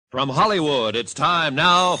From Hollywood, it's time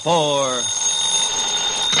now for...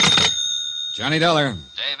 Johnny Dollar.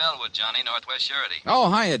 Dave Elwood, Johnny, Northwest Surety.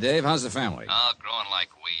 Oh, hiya, Dave. How's the family? Oh, growing like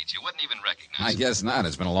weeds. You wouldn't even recognize I guess not.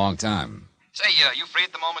 It's been a long time. Say, you free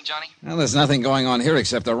at the moment, Johnny? Well, there's nothing going on here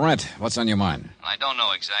except the rent. What's on your mind? I don't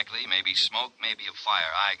know exactly. Maybe smoke, maybe a fire.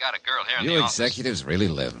 I got a girl here in You the office. executives really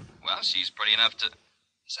live. Well, she's pretty enough to...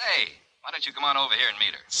 Say, why don't you come on over here and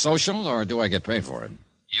meet her? Social, or do I get paid for it?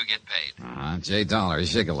 You get paid. J. Dollar,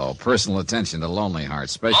 Gigolo, personal attention to Lonely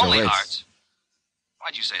Hearts, special Lonely rates. Hearts?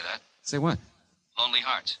 Why'd you say that? Say what? Lonely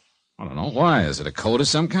Hearts. I don't know. Why? Is it a code of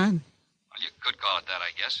some kind? Well, you could call it that,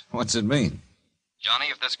 I guess. What's it mean? Johnny,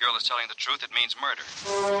 if this girl is telling the truth, it means murder.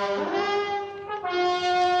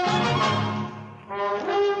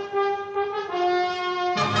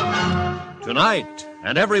 Tonight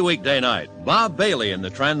and every weekday night, Bob Bailey in the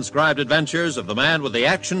transcribed adventures of the man with the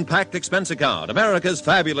action-packed expense account, America's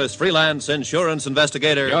fabulous freelance insurance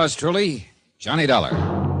investigator. Yours truly, Johnny Dollar.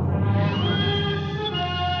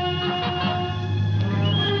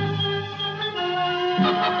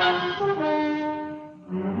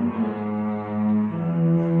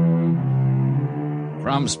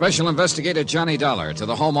 From Special Investigator Johnny Dollar to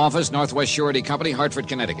the Home Office, Northwest Surety Company, Hartford,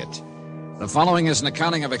 Connecticut. The following is an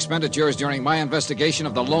accounting of expenditures during my investigation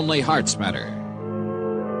of the Lonely Hearts matter.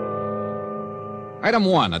 Item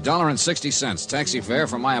 1, $1.60, taxi fare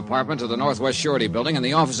from my apartment to the Northwest Surety Building in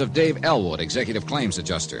the office of Dave Elwood, Executive Claims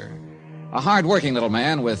Adjuster. A hard-working little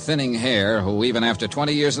man with thinning hair who, even after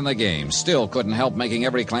 20 years in the game, still couldn't help making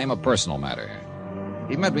every claim a personal matter.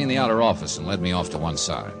 He met me in the outer office and led me off to one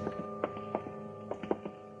side.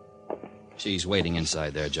 She's waiting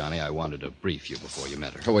inside there, Johnny. I wanted to brief you before you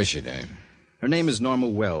met her. Who is she, Dave? Her name is Norma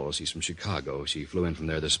Wells. She's from Chicago. She flew in from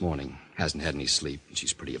there this morning. Hasn't had any sleep, and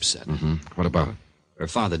she's pretty upset. Mm-hmm. What about it? Her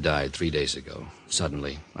father died 3 days ago.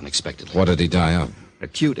 Suddenly, unexpectedly. What did he die of?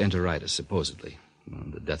 Acute enteritis, supposedly. Well,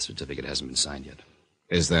 the death certificate hasn't been signed yet.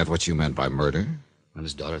 Is that what you meant by murder? Well,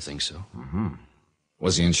 his daughter thinks so. Mm-hmm.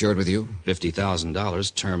 Was he insured with you?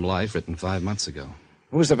 $50,000, term life, written 5 months ago.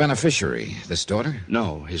 Who's the beneficiary? This daughter?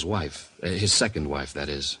 No, his wife. His second wife, that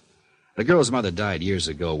is. The girl's mother died years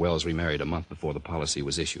ago. Wells remarried a month before the policy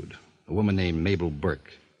was issued. A woman named Mabel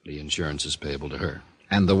Burke. The insurance is payable to her.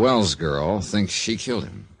 And the Wells girl thinks she killed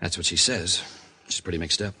him. That's what she says. She's pretty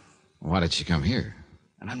mixed up. Why did she come here?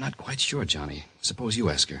 And I'm not quite sure, Johnny. Suppose you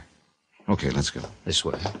ask her. Okay, let's go. This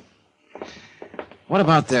way. What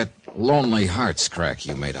about that Lonely Hearts crack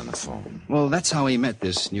you made on the phone? Well, that's how he met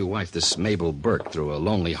this new wife, this Mabel Burke, through a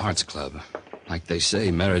Lonely Hearts Club. Like they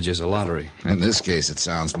say, marriage is a lottery. In this case, it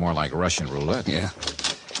sounds more like Russian roulette. Yeah.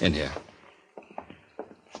 In here.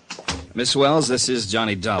 Miss Wells, this is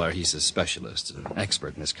Johnny Dollar. He's a specialist, an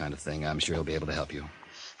expert in this kind of thing. I'm sure he'll be able to help you.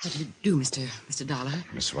 How do you do, Mr. Dollar?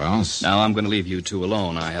 Miss Wells? Now, I'm going to leave you two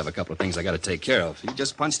alone. I have a couple of things I got to take care of. You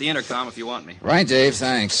just punch the intercom if you want me. Right, Dave,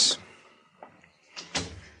 thanks.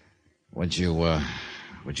 Would you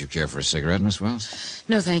care for a cigarette, Miss Wells?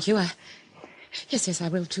 No, thank you. Yes, I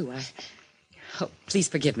will, too. Oh, please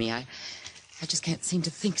forgive me. I just can't seem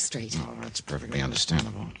to think straight. Oh, that's perfectly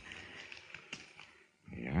understandable.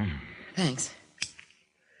 Yeah. Thanks.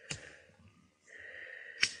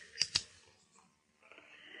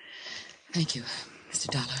 Thank you, Mr.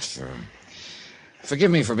 Dollar. Sure.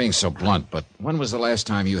 Forgive me for being so blunt, but when was the last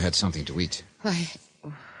time you had something to eat? Why,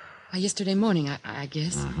 yesterday morning, I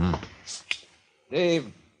guess. Uh-huh.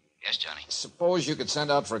 Dave. Yes, Johnny? Suppose you could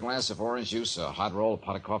send out for a glass of orange juice, a hot roll, a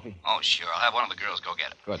pot of coffee? Oh, sure. I'll have one of the girls go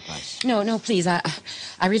get it. Good, thanks. No, please. I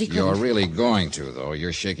really couldn't. You're really going to, though.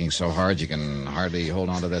 You're shaking so hard you can hardly hold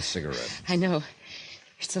on to that cigarette. I know.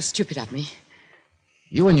 It's so stupid of me.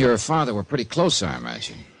 You and your father were pretty close, I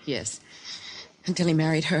imagine. Yes. Until he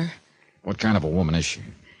married her. What kind of a woman is she?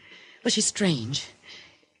 Well, she's strange.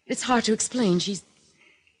 It's hard to explain. She's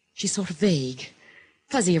sort of vague.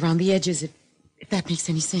 Fuzzy around the edges, if that makes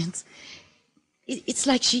any sense. It's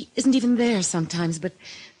like she isn't even there sometimes, but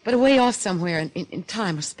away off somewhere in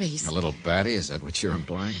time or space. A little batty? Is that what you're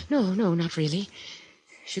implying? No, not really.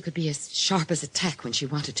 She could be as sharp as a tack when she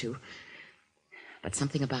wanted to. But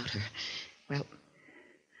something about her, well,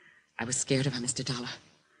 I was scared of her, Mr. Dollar.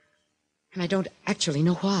 And I don't actually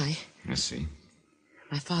know why. I see.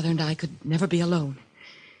 My father and I could never be alone.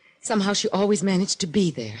 Somehow she always managed to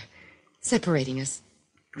be there, separating us,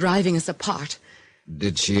 driving us apart.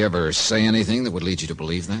 Did she ever say anything that would lead you to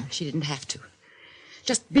believe that? She didn't have to.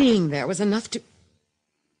 Just being there was enough to...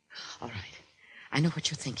 All right. I know what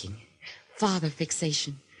you're thinking. Father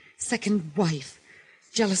fixation, second wife,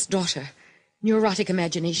 jealous daughter, neurotic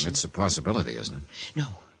imagination. It's a possibility, isn't it? No.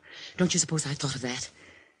 Don't you suppose I thought of that?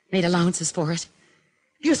 Made allowances for it?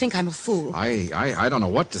 You think I'm a fool. I don't know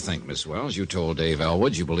what to think, Miss Wells. You told Dave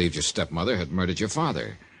Elwood you believed your stepmother had murdered your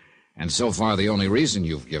father. And so far, the only reason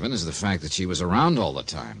you've given is the fact that she was around all the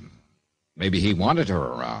time. Maybe he wanted her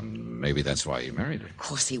around. Maybe that's why he married her. Of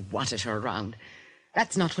course he wanted her around.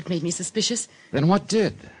 That's not what made me suspicious. Then what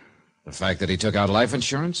did? The fact that he took out life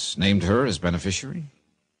insurance, named her as beneficiary?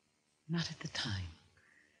 Not at the time.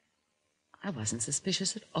 I wasn't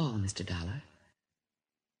suspicious at all, Mr. Dollar.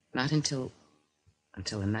 Not until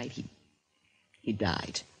the night he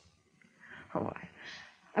died. Oh,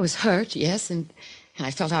 I was hurt, yes, and I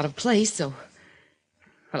felt out of place, so...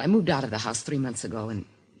 Well, I moved out of the house 3 months ago and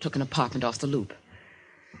took an apartment off the Loop.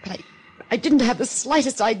 But I didn't have the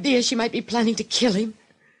slightest idea she might be planning to kill him.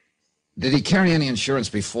 Did he carry any insurance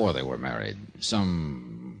before they were married?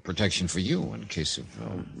 Some protection for you in case of...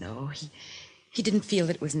 Oh, no, he didn't feel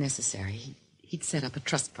that it was necessary. He'd set up a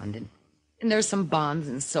trust fund, and there are some bonds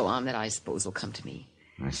and so on that I suppose will come to me.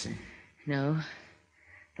 I see. No,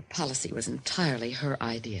 the policy was entirely her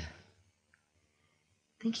idea.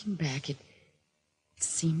 Thinking back, it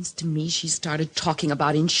seems to me she started talking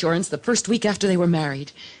about insurance the first week after they were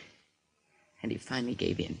married. And he finally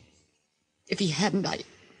gave in. If he hadn't,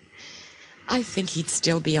 I think he'd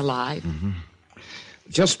still be alive. Mm-hmm.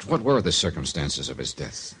 Just what were the circumstances of his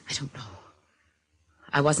death? I don't know.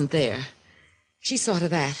 I wasn't there. She saw to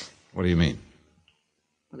that. What do you mean?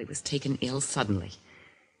 Well, he was taken ill suddenly,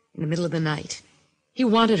 in the middle of the night. He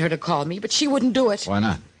wanted her to call me, but she wouldn't do it. Why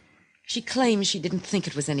not? She claimed she didn't think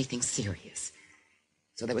it was anything serious,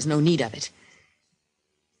 so there was no need of it.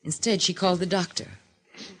 Instead, she called the doctor,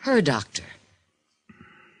 her doctor.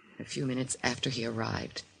 A few minutes after he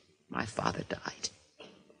arrived, my father died.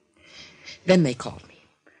 Then they called me,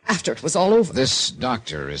 after it was all over. This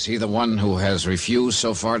doctor, is he the one who has refused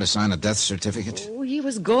so far to sign a death certificate? Oh, he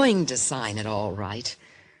was going to sign it all right,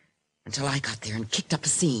 until I got there and kicked up a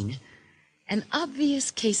scene. An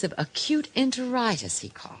obvious case of acute enteritis, he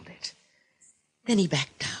called it. Then he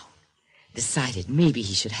backed down, decided maybe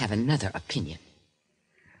he should have another opinion.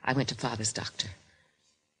 I went to Father's doctor,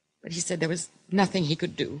 but he said there was nothing he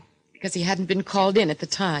could do because he hadn't been called in at the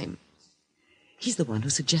time. He's the one who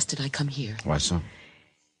suggested I come here. Why so?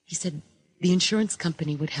 He said the insurance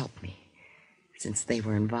company would help me. Since they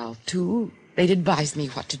were involved, too, they'd advise me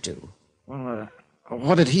what to do. Well,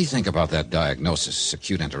 what did he think about that diagnosis,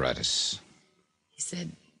 acute enteritis?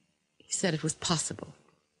 He said it was possible,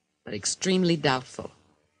 but extremely doubtful.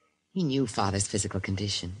 He knew Father's physical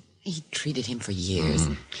condition. He'd treated him for years.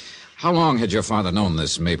 How long had your father known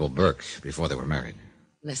this Mabel Burke before they were married?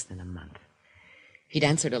 Less than a month. He'd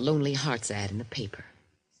answered a Lonely Hearts ad in the paper.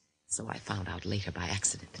 So I found out later by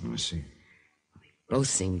accident. I see. Both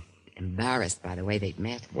seemed embarrassed by the way they'd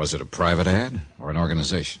met. Was it a private ad or an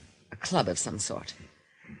organization? A club of some sort.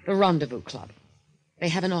 The Rendezvous Club. They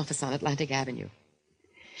have an office on Atlantic Avenue.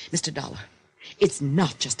 Mr. Dollar, it's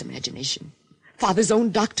not just imagination. Father's own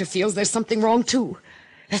doctor feels there's something wrong, too.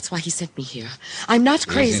 That's why he sent me here. I'm not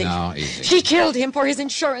crazy. Easy now, easy. She killed him for his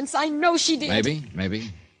insurance. I know she did. Maybe.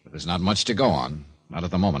 But there's not much to go on. Not at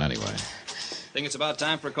the moment, anyway. Think it's about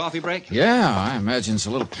time for a coffee break? Yeah, I imagine it's a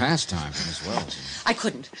little pastime for Miss Wells. I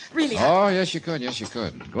couldn't. Really. Oh, yes, you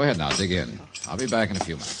could. Go ahead now, dig in. I'll be back in a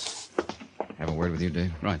few minutes. Have a word with you,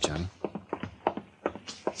 Dave? Right, Johnny.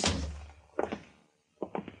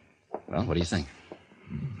 Well, what do you think?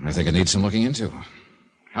 I think it needs some looking into.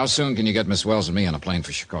 How soon can you get Miss Wells and me on a plane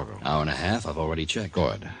for Chicago? Hour and a half. I've already checked.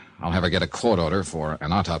 Good. I'll have her get a court order for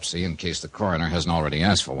an autopsy in case the coroner hasn't already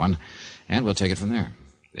asked for one, and we'll take it from there.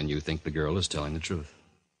 Then you think the girl is telling the truth?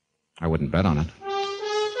 I wouldn't bet on it.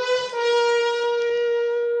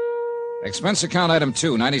 Expense account item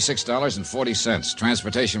 2, $96.40.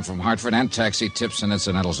 Transportation from Hartford and taxi, tips and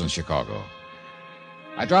incidentals in Chicago.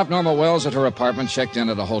 I dropped Norma Wells at her apartment, checked in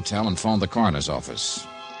at a hotel, and phoned the coroner's office.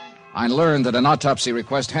 I learned that an autopsy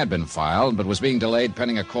request had been filed, but was being delayed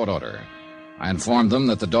pending a court order. I informed them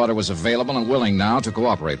that the daughter was available and willing now to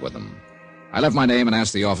cooperate with them. I left my name and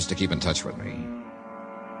asked the office to keep in touch with me.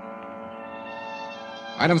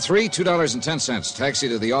 Item 3, $2.10. Taxi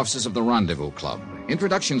to the offices of the Rendezvous Club.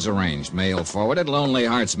 Introductions arranged, mail forwarded, lonely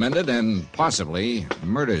hearts mended, and possibly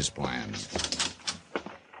murders planned.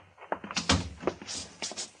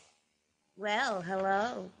 Well,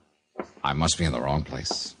 hello. I must be in the wrong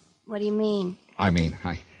place. What do you mean?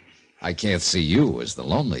 I can't see you as the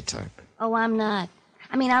lonely type. Oh, I'm not.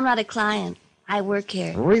 I'm not a client. I work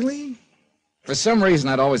here. Really? For some reason,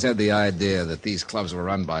 I'd always had the idea that these clubs were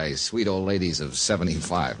run by sweet old ladies of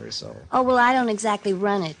 75 or so. Oh, well, I don't exactly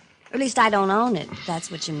run it. Or at least I don't own it, if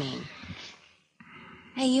that's what you mean.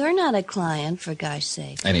 Hey, you're not a client, for gosh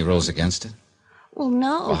sake. Any rules against it? Well,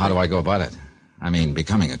 no. Well, how do I go about it? I mean,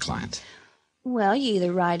 becoming a client. Well, you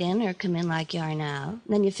either write in or come in like you are now.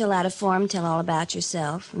 Then you fill out a form, tell all about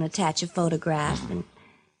yourself, and attach a photograph. And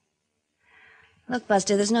look,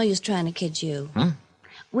 Buster, there's no use trying to kid you. Huh?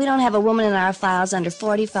 We don't have a woman in our files under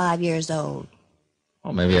 45 years old.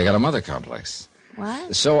 Well, maybe I got a mother complex.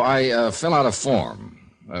 What? So I fill out a form.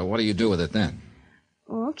 What do you do with it then?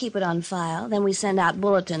 We'll keep it on file. Then we send out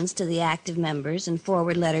bulletins to the active members and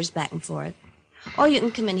forward letters back and forth. Or you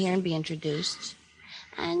can come in here and be introduced.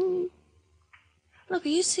 And... Look, are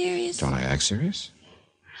you serious? Don't I act serious?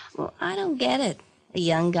 Well, I don't get it. A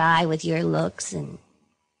young guy with your looks, and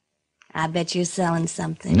I bet you're selling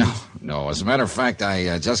something. No. As a matter of fact,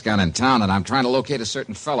 I just got in town, and I'm trying to locate a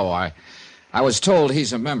certain fellow. I was told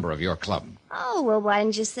he's a member of your club. Oh, well, why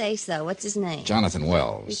didn't you say so? What's his name? Jonathan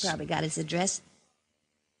Wells. You probably got his address.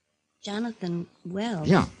 Jonathan Wells?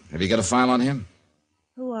 Yeah. Have you got a file on him?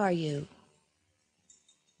 Who are you?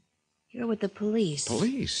 You're with the police.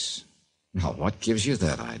 Police? Now, what gives you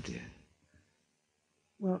that idea?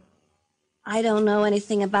 Well, I don't know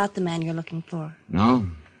anything about the man you're looking for. No?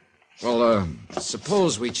 Well,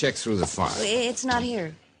 suppose we check through the file. It's not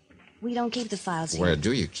here. We don't keep the files here. Where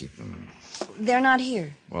do you keep them? They're not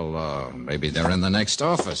here. Well, maybe they're in the next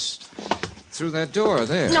office. Through that door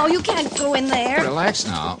there. No, you can't go in there. Relax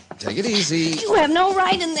now. Take it easy. You have no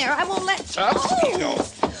right in there. I won't let you.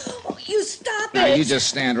 Oh, you stop now, it. you just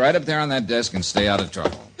stand right up there on that desk and stay out of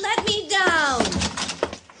trouble. Let me down.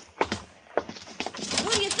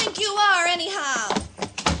 Who do you think you are, anyhow?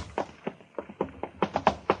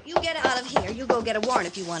 You get out of here. You go get a warrant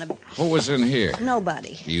if you want to. Who was in here?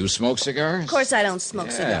 Nobody. Do you smoke cigars? Of course I don't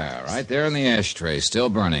smoke cigars. Yeah, right there in the ashtray, still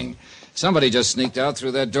burning. Somebody just sneaked out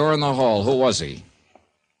through that door in the hall. Who was he?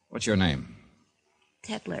 What's your name?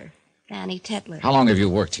 Tetler. Fanny Tetler. How long have you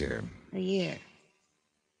worked here? A year.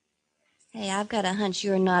 Hey, I've got a hunch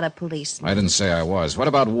you're not a policeman. I didn't say I was. What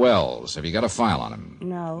about Wells? Have you got a file on him?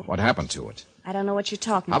 No. What happened to it? I don't know what you're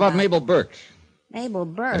talking How about Mabel Burke? Mabel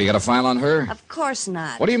Burke? Have you got a file on her? Of course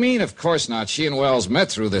not. What do you mean, of course not? She and Wells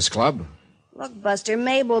met through this club. Look, Buster,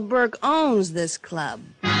 Mabel Burke owns this club.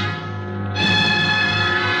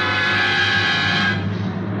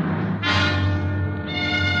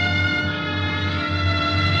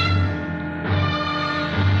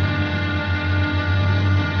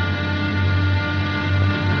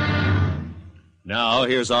 Now,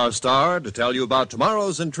 here's our star to tell you about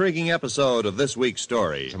tomorrow's intriguing episode of this week's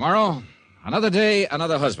story. Tomorrow, another day,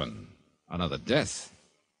 another husband, another death,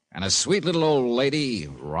 and a sweet little old lady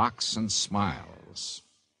rocks and smiles.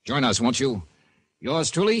 Join us, won't you?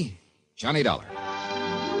 Yours truly, Johnny Dollar.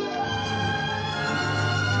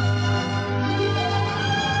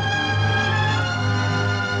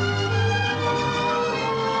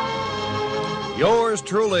 Yours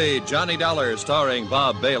truly, Johnny Dollar, starring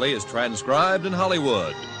Bob Bailey, is transcribed in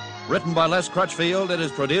Hollywood. Written by Les Crutchfield, it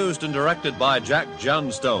is produced and directed by Jack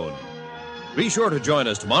Johnstone. Be sure to join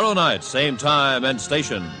us tomorrow night, same time and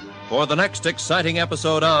station, for the next exciting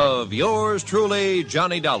episode of Yours truly,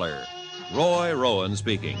 Johnny Dollar. Roy Rowan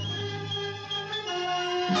speaking.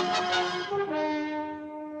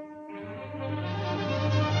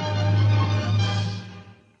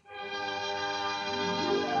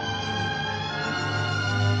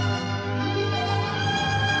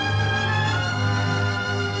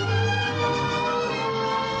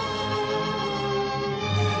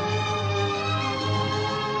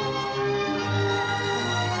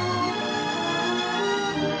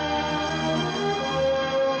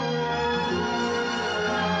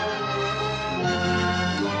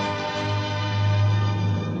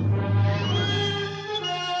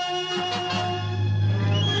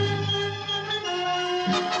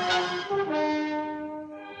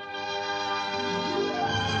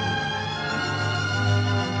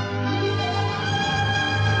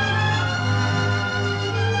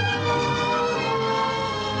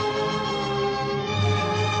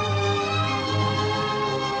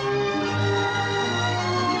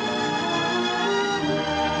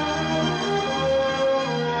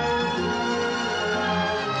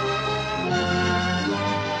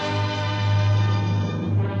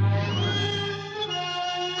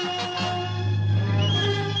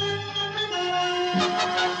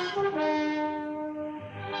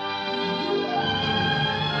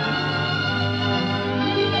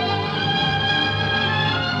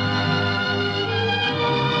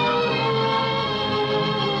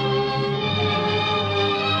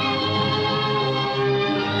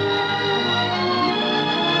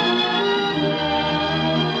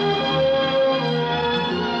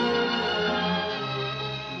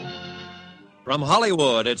 From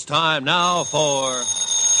Hollywood, it's time now for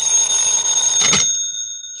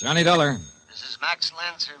Johnny Dollar. This is Max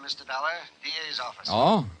Lancer, Mr. Dollar, DA's office.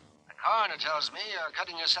 Oh? The coroner tells me you're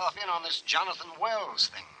cutting yourself in on this Jonathan Wells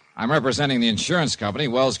thing. I'm representing the insurance company.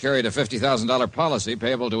 Wells carried a $50,000 policy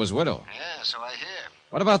payable to his widow. Yeah, so I hear.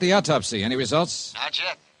 What about the autopsy? Any results? Not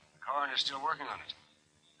yet. The coroner's still working on it.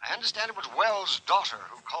 I understand it was Wells' daughter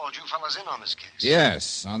who called you fellas in on this case.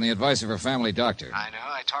 Yes, on the advice of her family doctor. I know.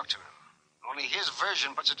 I talked to him. Only his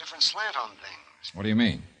version puts a different slant on things. What do you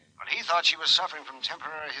mean? Well, he thought she was suffering from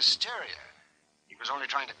temporary hysteria. He was only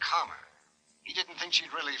trying to calm her. He didn't think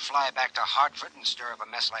she'd really fly back to Hartford and stir up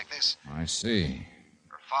a mess like this. I see.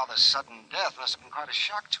 Her father's sudden death must have been quite a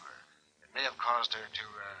shock to her. It may have caused her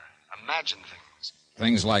to imagine things.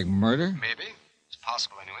 Things like murder? Maybe. It's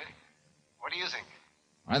possible, anyway. What do you think?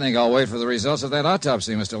 I think I'll wait for the results of that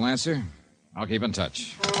autopsy, Mr. Lancer. I'll keep in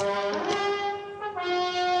touch.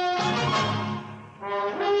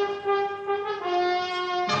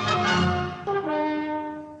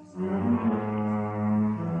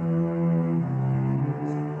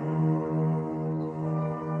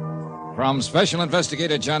 From Special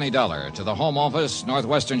Investigator Johnny Dollar to the Home Office,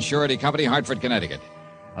 Northwestern Surety Company, Hartford, Connecticut.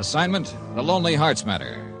 Assignment, The Lonely Hearts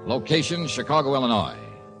Matter. Location, Chicago, Illinois.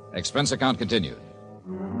 Expense account continued.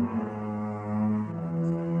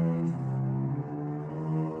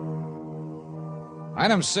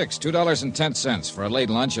 Item 6, $2.10 for a late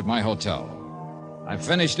lunch at my hotel. I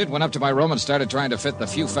finished it, went up to my room, and started trying to fit the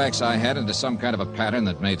few facts I had into some kind of a pattern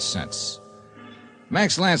that made sense.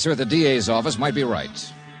 Max Lancer at the DA's office might be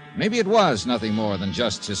right. Maybe it was nothing more than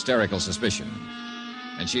just hysterical suspicion.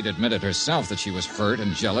 And she'd admitted herself that she was hurt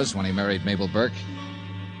and jealous when he married Mabel Burke.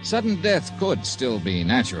 Sudden death could still be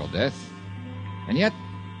natural death. And yet,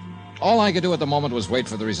 all I could do at the moment was wait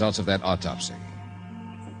for the results of that autopsy.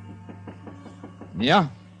 Yeah?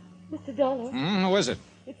 Mr. Dollar. Who is it?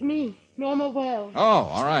 It's me, Norma Wells. Oh,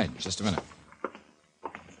 all right. Just a minute.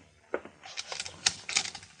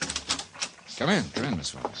 Come in,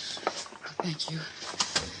 Miss Wells. Thank you.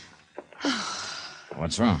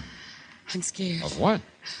 What's wrong? I'm scared. Of what?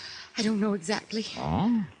 I don't know exactly.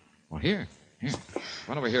 Oh? Well, here.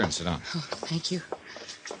 Run over here and sit down. Oh, thank you.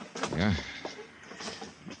 Yeah.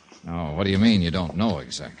 No, what do you mean you don't know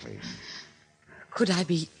exactly? Could I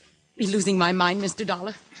be losing my mind, Mr.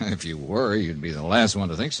 Dollar? If you were, you'd be the last one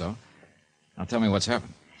to think so. Now tell me what's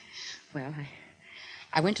happened. Well,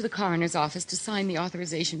 I went to the coroner's office to sign the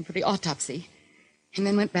authorization for the autopsy, and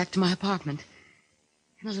then went back to my apartment.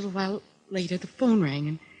 And a little while later, the phone rang,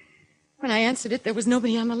 and when I answered it, there was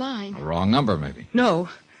nobody on the line. A wrong number, maybe. No.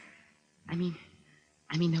 I mean,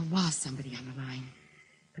 there was somebody on the line,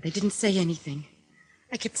 but they didn't say anything.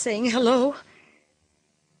 I kept saying hello,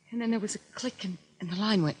 and then there was a click, and the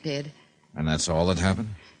line went dead. And that's all that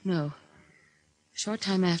happened? No. A short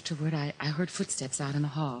time afterward, I heard footsteps out in the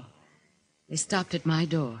hall. They stopped at my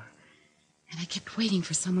door, and I kept waiting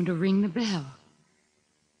for someone to ring the bell.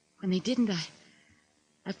 When they didn't,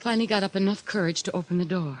 I finally got up enough courage to open the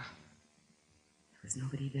door. There was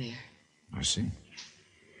nobody there. I see.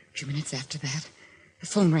 A few minutes after that, the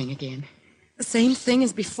phone rang again. The same thing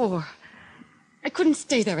as before. I couldn't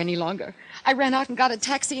stay there any longer. I ran out and got a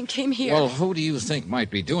taxi and came here. Well, who do you think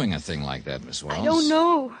might be doing a thing like that, Miss Wells? I don't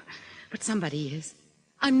know, but somebody is.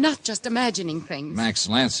 I'm not just imagining things. Max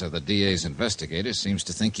Lancer, the DA's investigator, seems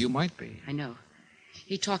to think you might be. I know.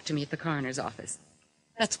 He talked to me at the coroner's office.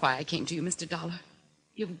 That's why I came to you, Mr. Dollar.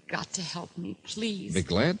 You've got to help me, please. Be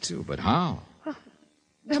glad to, but how?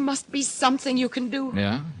 There must be something you can do.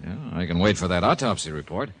 Yeah, I can wait for that autopsy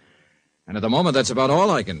report. And at the moment, that's about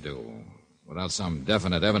all I can do. Without some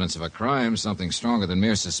definite evidence of a crime, something stronger than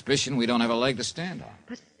mere suspicion, we don't have a leg to stand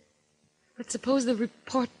on. But suppose the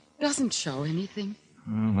report doesn't show anything.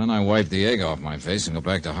 Well, then I wipe the egg off my face and go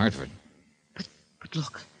back to Hartford. But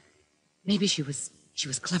look, maybe she was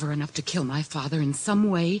clever enough to kill my father in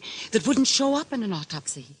some way that wouldn't show up in an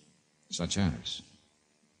autopsy. Such as?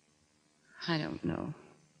 I don't know.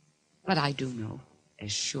 But I do know,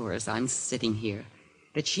 as sure as I'm sitting here,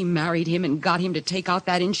 that she married him and got him to take out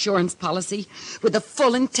that insurance policy with the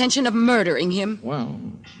full intention of murdering him. Well,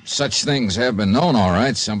 such things have been known, all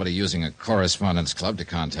right. Somebody using a correspondence club to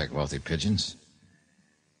contact wealthy pigeons.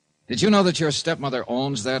 Did you know that your stepmother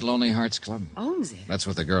owns that Lonely Hearts Club? Owns it? That's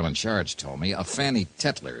what the girl in charge told me. A Fanny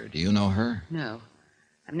Tetler. Do you know her? No.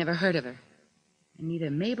 I've never heard of her. And neither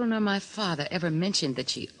Mabel nor my father ever mentioned that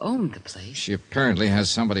she owned the place. She apparently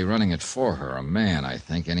has somebody running it for her. A man, I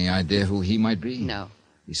think. Any idea who he might be? No.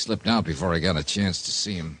 He slipped out before I got a chance to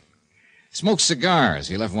see him. Smoked cigars.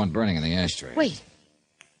 He left one burning in the ashtray. Wait.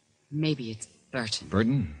 Maybe it's Burton.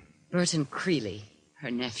 Burton? Burton Creeley,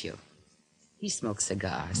 her nephew. He smokes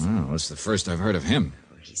cigars. Well, that's the first I've heard of him.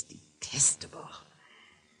 Oh, he's detestable.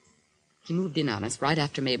 He moved in on us right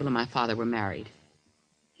after Mabel and my father were married.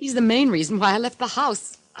 He's the main reason why I left the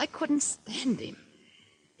house. I couldn't stand him.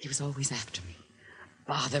 He was always after me,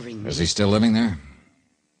 bothering me. Is he still living there?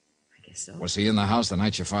 I guess so. Was he in the house the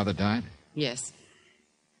night your father died? Yes.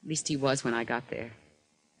 At least he was when I got there.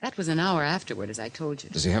 That was an hour afterward, as I told you.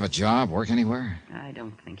 Does he have a job, work anywhere? I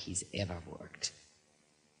don't think he's ever worked.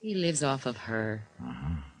 He lives off of her.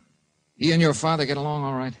 Uh-huh. He and your father get along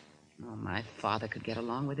all right? Oh, my father could get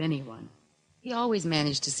along with anyone. He always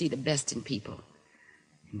managed to see the best in people.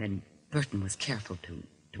 And then Burton was careful to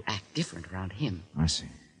act different around him. I see.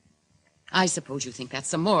 I suppose you think that's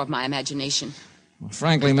some more of my imagination. Well,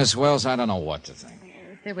 frankly, Miss Wells, I don't know what to think.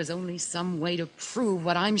 If there was only some way to prove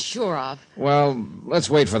what I'm sure of. Well, let's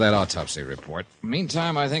wait for that autopsy report.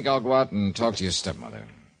 Meantime, I think I'll go out and talk to your stepmother.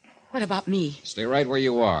 What about me? Stay right where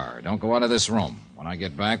you are. Don't go out of this room. When I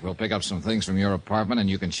get back, we'll pick up some things from your apartment, and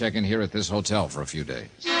you can check in here at this hotel for a few days.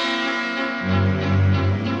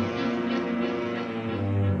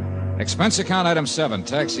 Expense account item 7,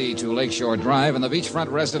 taxi to Lakeshore Drive and the beachfront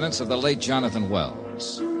residence of the late Jonathan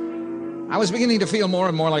Wells. I was beginning to feel more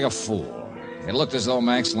and more like a fool. It looked as though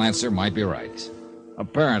Max Lancer might be right.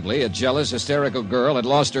 Apparently, a jealous, hysterical girl had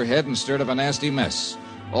lost her head and stirred up a nasty mess,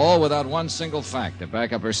 all without one single fact to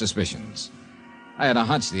back up her suspicions. I had a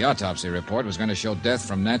hunch the autopsy report was going to show death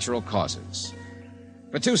from natural causes.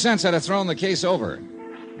 For 2 cents, I'd have thrown the case over.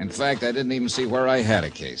 In fact, I didn't even see where I had a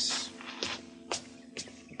case.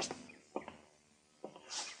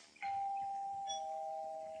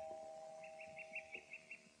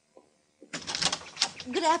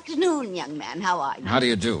 Good afternoon, young man. How are you? How do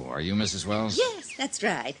you do? Are you Mrs. Wells? Yes, that's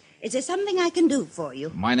right. Is there something I can do for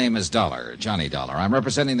you? My name is Dollar, Johnny Dollar. I'm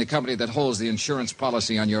representing the company that holds the insurance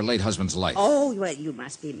policy on your late husband's life. Oh, well, you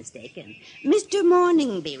must be mistaken. Mr.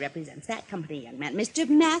 Morningby represents that company, young man. Mr.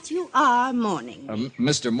 Matthew R. Morningby.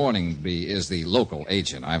 Mr. Morningby is the local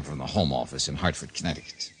agent. I'm from the home office in Hartford,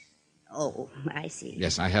 Connecticut. Oh, I see.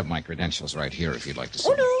 Yes, I have my credentials right here if you'd like to see.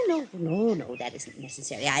 Oh, no, that isn't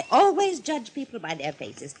necessary. I always judge people by their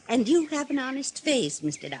faces. And you have an honest face,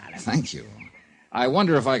 Mr. Dollar. Thank you. I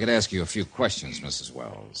wonder if I could ask you a few questions, Mrs.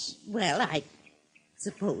 Wells. Well, I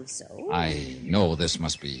suppose so. I know this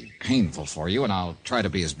must be painful for you, and I'll try to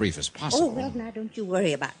be as brief as possible. Oh, well, now, don't you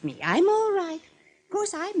worry about me. I'm all right. Of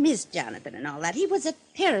course, I miss Jonathan and all that. He was a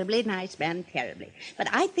terribly nice man, terribly. But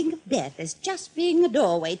I think of death as just being a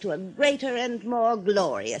doorway to a greater and more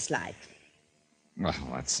glorious life. Well,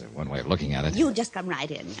 that's one way of looking at it. You just come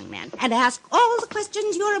right in, young man, and ask all the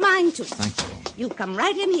questions you're a mind to. Thank you. You come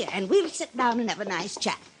right in here, and we'll sit down and have a nice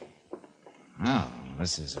chat. Oh,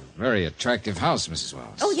 this is a very attractive house, Mrs.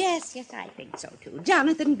 Wells. Oh, yes, I think so, too.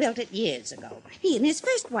 Jonathan built it years ago. He and his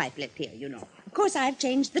first wife lived here, you know. Of course, I've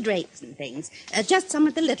changed the drapes and things. Just some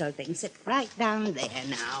of the little things. Sit right down there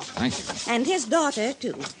now. Thank you. And his daughter,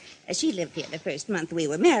 too. She lived here the first month we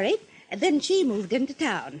were married, and then she moved into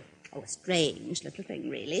town. Oh, a strange little thing,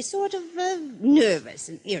 really. Sort of nervous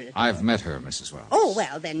and irritable. I've met her, Mrs. Wells. Oh,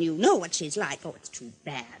 well, then you know what she's like. Oh, it's too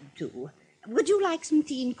bad, too. Would you like some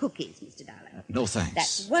tea and cookies, Mr. Dollar? No, thanks.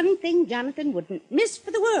 That's one thing Jonathan wouldn't miss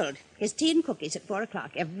for the world. His tea and cookies at 4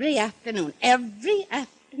 o'clock every afternoon. Every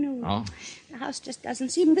afternoon. Oh? The house just doesn't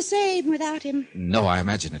seem the same without him. No, I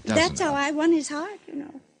imagine it doesn't. That's how I won his heart, you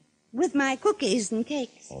know. With my cookies and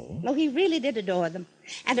cakes. Oh, he really did adore them.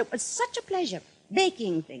 And it was such a pleasure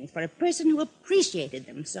baking things for a person who appreciated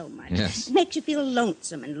them so much. Yes. It makes you feel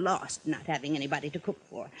lonesome and lost not having anybody to cook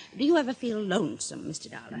for. Do you ever feel lonesome,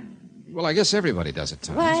 Mr. Dollar? Well, I guess everybody does at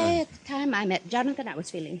times. Why, at the time I met Jonathan, I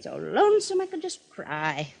was feeling so lonesome I could just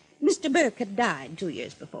cry. Mr. Burke had died 2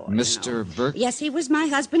 years before. Mr. Burke? Yes, he was my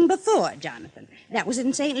husband before Jonathan. That was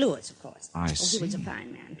in St. Louis, of course. I see. He was a see.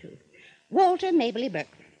 fine man, too. Walter Mabley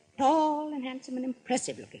Burke. Tall and handsome and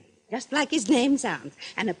impressive looking. Just like his name sounds.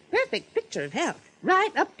 And a perfect picture of health.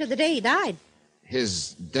 Right up to the day he died.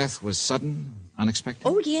 His death was sudden, unexpected?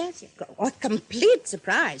 Oh, yes. A complete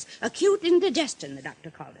surprise. Acute indigestion, the doctor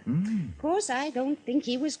called it. Of course, I don't think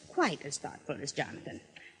he was quite as thoughtful as Jonathan.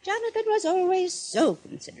 Jonathan was always so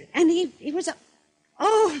considerate. And he was a...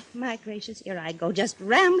 Oh, my gracious, here I go, just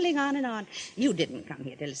rambling on and on. You didn't come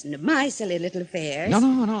here to listen to my silly little affairs.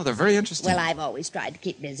 No, they're very interesting. Well, I've always tried to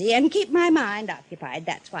keep busy and keep my mind occupied.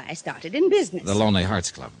 That's why I started in business. The Lonely Hearts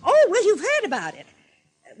Club. Oh, well, you've heard about it.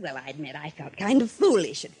 Well, I admit I felt kind of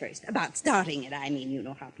foolish at first. About starting it, I mean, you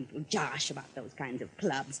know how people josh about those kinds of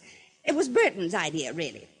clubs. It was Burton's idea,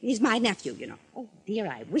 really. He's my nephew, you know. Oh, dear,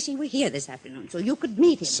 I wish he were here this afternoon so you could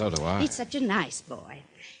meet him. So do I. He's such a nice boy.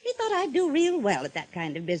 He thought I'd do real well at that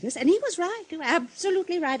kind of business, and he was right, too.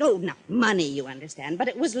 Absolutely right. Oh, not money, you understand, but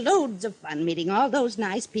it was loads of fun meeting all those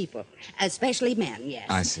nice people, especially men, yes.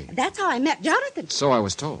 I see. That's how I met Jonathan. So I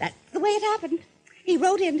was told. That's the way it happened. He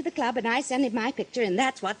wrote into the club, and I sent him my picture, and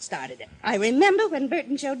that's what started it. I remember when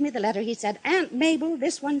Burton showed me the letter, he said, Aunt Mabel,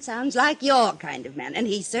 this one sounds like your kind of man, and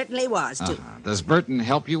he certainly was, too. Does Burton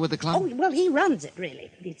help you with the club? Oh, well, he runs it,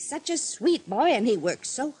 really. He's such a sweet boy, and he works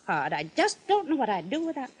so hard. I just don't know what I'd do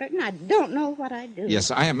without Burton. I don't know what I'd do.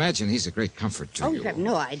 Yes, I imagine he's a great comfort to Oh, you. you have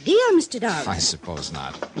no idea, Mr. Darwin. I suppose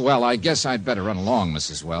not. Well, I guess I'd better run along,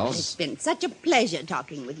 Mrs. It's Wells. been such a pleasure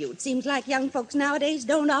talking with you. It seems like young folks nowadays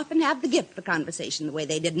don't often have the gift for conversation the way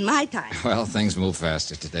they did in my time. Well, things move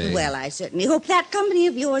faster today. Well, I certainly hope that company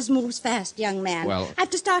of yours moves fast, young man. Well- I have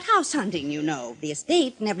to start house hunting, you know. The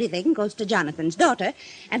estate and everything goes to Jonathan's daughter,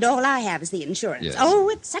 and all I have is the insurance. Yes. Oh,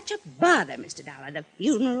 it's such a bother, Mr. Dollar. The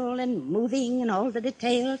funeral and moving and all the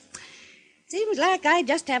details. Seems like I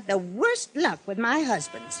just have the worst luck with my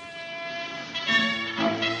husbands.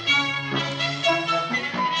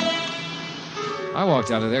 I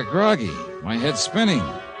walked out of there groggy, my head spinning.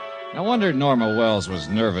 No wonder Norma Wells was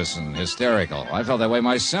nervous and hysterical. I felt that way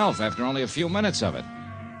myself after only a few minutes of it.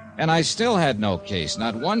 And I still had no case,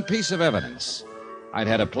 not one piece of evidence. I'd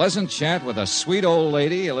had a pleasant chat with a sweet old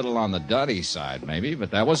lady, a little on the dotty side, maybe,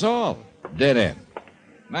 but that was all. Dead end.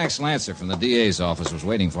 Max Lancer from the DA's office was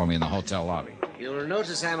waiting for me in the hotel lobby. You'll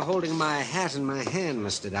notice I'm holding my hat in my hand,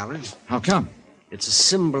 Mr. Dollar. How come? It's a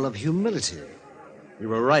symbol of humility. We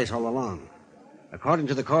were right all along. According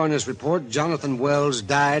to the coroner's report, Jonathan Wells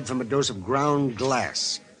died from a dose of ground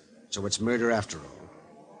glass. So it's murder after all.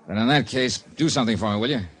 Then in that case, do something for me, will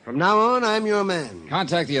you? From now on, I'm your man.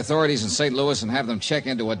 Contact the authorities in St. Louis and have them check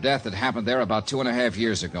into a death that happened there about 2.5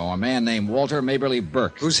 years ago. A man named Walter Maberly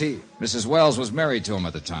Burke. Who's he? Mrs. Wells was married to him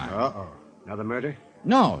at the time. Uh-oh. Another murder?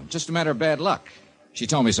 No, just a matter of bad luck. She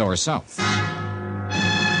told me so herself.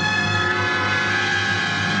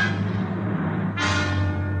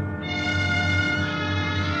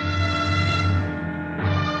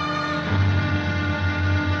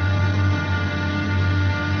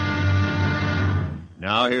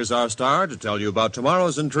 Now here's our star to tell you about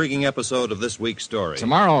tomorrow's intriguing episode of this week's story.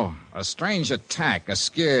 Tomorrow, a strange attack, a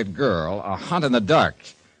scared girl, a hunt in the dark,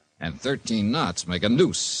 and 13 knots make a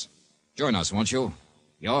noose. Join us, won't you?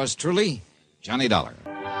 Yours truly, Johnny Dollar.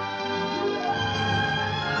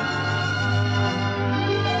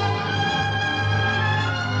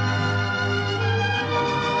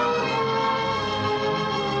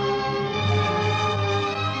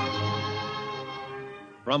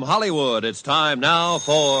 From Hollywood, it's time now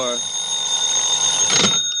for...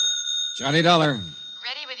 Johnny Dollar.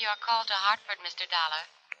 Ready with your call to Hartford, Mr. Dollar.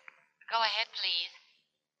 Go ahead, please.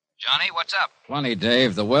 Johnny, what's up? Plenty,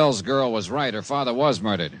 Dave. The Wells girl was right. Her father was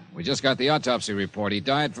murdered. We just got the autopsy report. He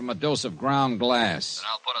died from a dose of ground glass. Then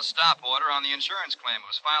I'll put a stop order on the insurance claim. It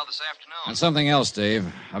was filed this afternoon. And something else, Dave.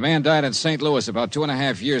 A man died in St. Louis about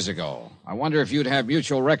 2.5 years ago. I wonder if you'd have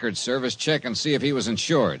Mutual Records Service check and see if he was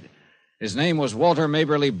insured. His name was Walter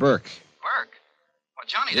Maberly Burke. Burke? Well,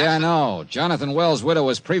 Johnny, Yeah, I know. Jonathan Wells' widow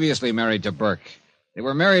was previously married to Burke. They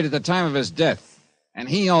were married at the time of his death, and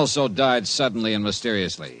he also died suddenly and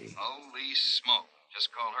mysteriously. Holy smoke.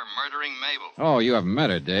 Just call her Murdering Mabel. Oh, you haven't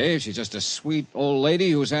met her, Dave. She's just a sweet old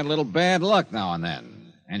lady who's had a little bad luck now and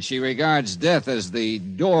then. And she regards death as the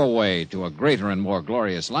doorway to a greater and more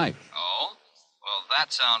glorious life. Oh? Well,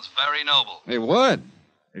 that sounds very noble. It would,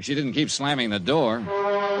 if she didn't keep slamming the door.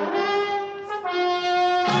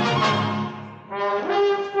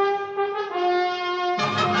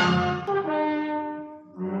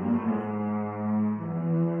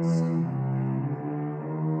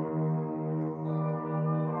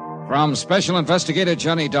 From Special Investigator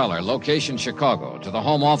Johnny Dollar, location Chicago, to the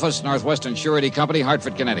Home Office, Northwestern Surety Company,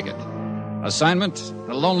 Hartford, Connecticut. Assignment,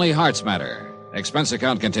 The Lonely Hearts Matter. Expense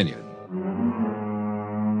account continued.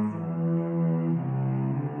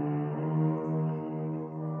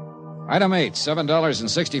 Item 8,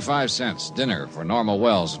 $7.65. Dinner for Norma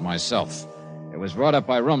Wells and myself. It was brought up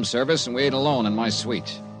by room service, and we ate alone in my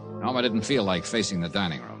suite. Norma didn't feel like facing the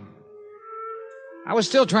dining room. I was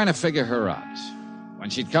still trying to figure her out. When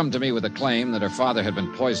she'd come to me with a claim that her father had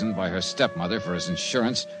been poisoned by her stepmother for his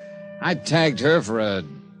insurance, I'd tagged her for a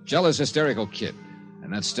jealous, hysterical kid,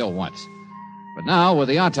 and that still went. But now, with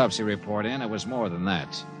the autopsy report in, it was more than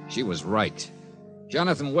that. She was right.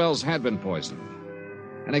 Jonathan Wells had been poisoned.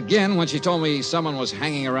 And again, when she told me someone was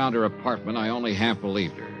hanging around her apartment, I only half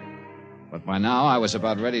believed her. But by now, I was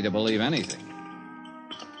about ready to believe anything.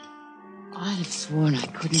 I'd have sworn I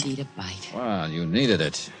couldn't eat a bite. Well, you needed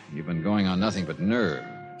it. You've been going on nothing but nerve.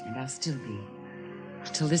 And I'll still be.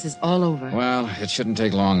 Until this is all over. Well, it shouldn't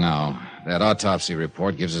take long now. That autopsy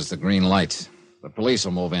report gives us the green light. The police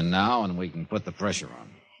will move in now, and we can put the pressure on.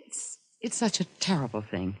 It's such a terrible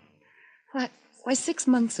thing. Why, 6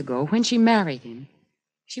 months ago, when she married him,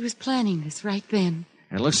 she was planning this right then.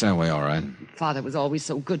 It looks that way, all right. Father was always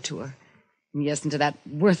so good to her. And yes, and to that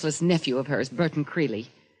worthless nephew of hers, Burton Creeley.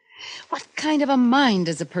 What kind of a mind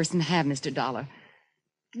does a person have, Mr. Dollar?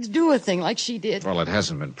 To do a thing like she did. Well, it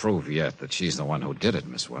hasn't been proved yet that she's the one who did it,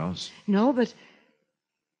 Miss Wells. No, but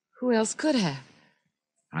who else could have?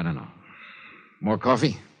 I don't know. More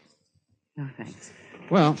coffee? No, thanks.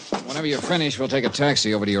 Well, whenever you're finished, we'll take a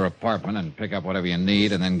taxi over to your apartment and pick up whatever you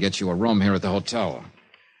need and then get you a room here at the hotel.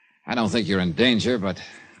 I don't think you're in danger, but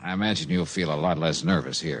I imagine you'll feel a lot less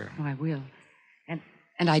nervous here. Oh, I will.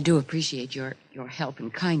 And I do appreciate your help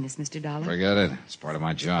and kindness, Mr. Dollar. Forget it. It's part of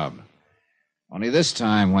my job. Only this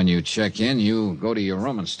time, when you check in, you go to your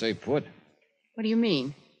room and stay put. What do you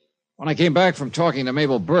mean? When I came back from talking to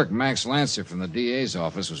Mabel Burke, Max Lancer from the DA's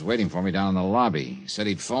office was waiting for me down in the lobby. He said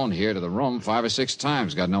he'd phoned here to the room 5 or 6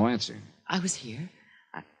 times, got no answer. I was here.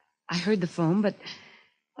 I heard the phone, but,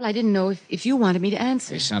 well, I didn't know if you wanted me to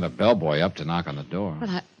answer. He sent a bellboy up to knock on the door.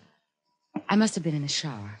 Well, I must have been in the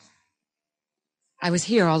shower. I was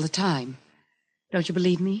here all the time. Don't you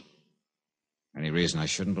believe me? Any reason I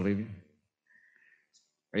shouldn't believe you?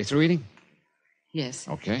 Are you through eating? Yes.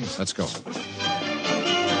 Okay, let's go.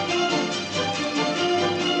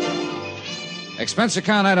 Expense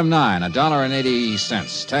account item 9,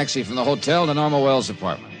 $1.80. Taxi from the hotel to Norma Wells'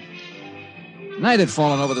 apartment. Night had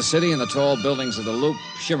fallen over the city, and the tall buildings of the Loop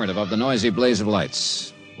shimmered above the noisy blaze of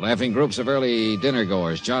lights. Laughing groups of early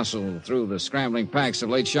dinner-goers jostled through the scrambling packs of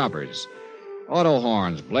late shoppers. Auto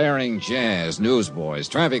horns, blaring jazz, newsboys,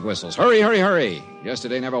 traffic whistles. Hurry, hurry, hurry.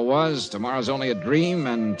 Yesterday never was, tomorrow's only a dream,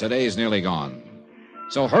 and today's nearly gone.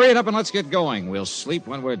 So hurry it up and let's get going. We'll sleep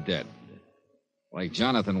when we're dead. Like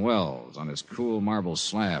Jonathan Wells on his cool marble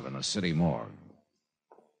slab in the city morgue.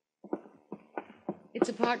 It's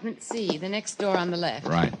apartment C, the next door on the left.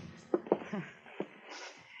 Right.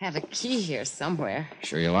 Have a key here somewhere.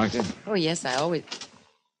 Sure you locked it? Oh, yes, I always...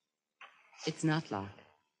 It's not locked.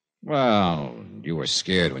 Well, you were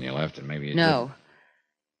scared when you left, and maybe you No.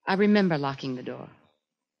 I remember locking the door.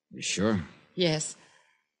 You sure? Yes.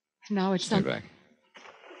 Now it's Stay back.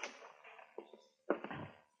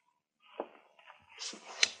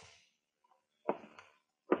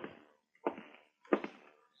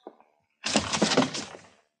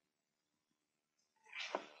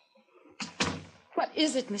 What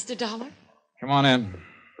is it, Mr. Dollar? Come on in.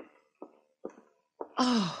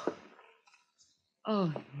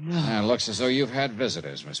 Oh, no. It looks as though you've had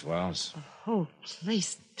visitors, Miss Wells. The whole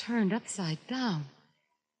place turned upside down.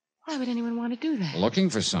 Why would anyone want to do that? Looking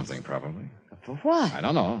for something, probably. For what? I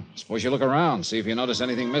don't know. Suppose you look around, see if you notice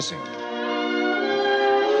anything missing.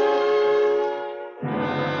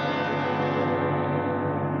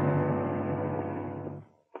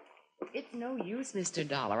 It's no use, Mr.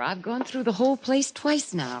 Dollar. I've gone through the whole place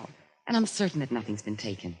twice now, and I'm certain that nothing's been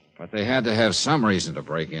taken. But they had to have some reason to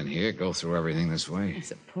break in here, go through everything this way. I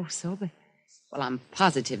suppose so, but... Well, I'm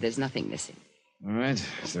positive there's nothing missing. All right.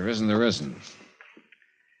 If there isn't, there isn't.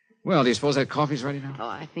 Well, do you suppose that coffee's ready now? Oh,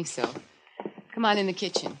 I think so. Come on in the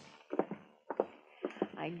kitchen.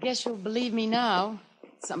 I guess you'll believe me now.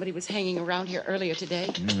 Somebody was hanging around here earlier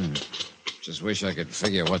today. Just wish I could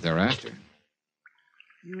figure what they're after.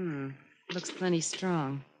 Looks plenty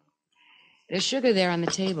strong. There's sugar there on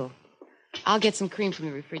the table. I'll get some cream from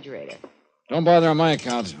the refrigerator. Don't bother on my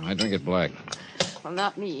account. I drink it black. Well,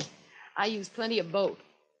 not me. I use plenty of both.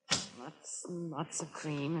 Lots and lots of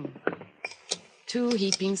cream and 2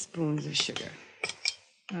 heaping spoons of sugar.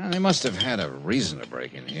 They must have had a reason to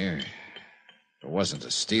break in here. If it wasn't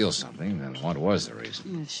to steal something, then what was the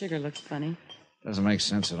reason? The sugar looks funny. Doesn't make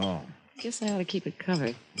sense at all. Guess I ought to keep it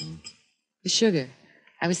covered. The sugar.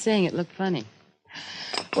 I was saying it looked funny.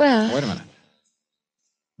 Well... Wait a minute.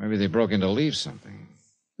 Maybe they broke in to leave something.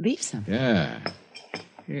 Leave something? Yeah.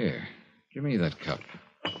 Here. Give me that cup.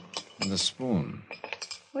 And the spoon.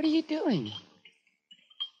 What are you doing?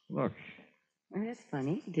 Look. Oh, that's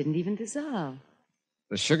funny. It didn't even dissolve.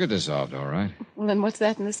 The sugar dissolved, all right. Well, then what's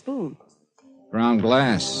that in the spoon? Ground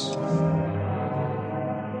glass.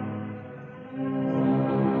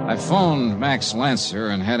 I phoned Max Lancer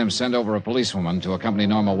and had him send over a policewoman to accompany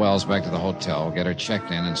Norma Wells back to the hotel, get her checked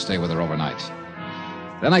in, and stay with her overnight.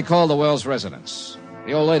 Then I called the Wells residence.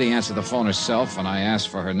 The old lady answered the phone herself, and I asked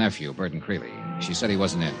for her nephew, Burton Creeley. She said he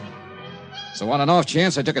wasn't in. So on an off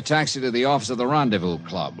chance, I took a taxi to the office of the Rendezvous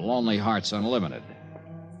Club, Lonely Hearts Unlimited.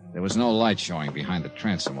 There was no light showing behind the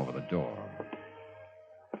transom over the door.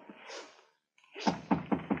 The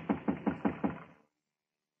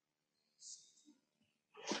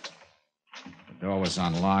door was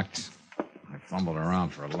unlocked. I fumbled around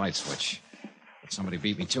for a light switch, but somebody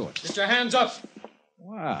beat me to it. Get your hands up!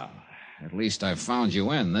 Well, at least I found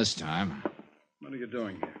you in this time. What are you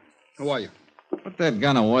doing here? Who are you? Put that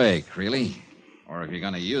gun away, Creeley. Or if you're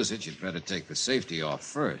going to use it, you'd better take the safety off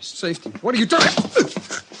first. Safety? What are you doing?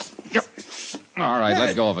 All right,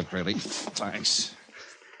 let go of it, Creeley. Thanks.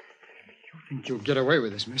 You think you'll get away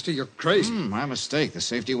with this, mister? You're crazy. My mistake. The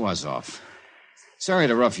safety was off. Sorry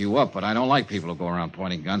to rough you up, but I don't like people who go around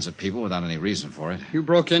pointing guns at people without any reason for it. You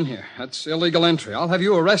broke in here. That's illegal entry. I'll have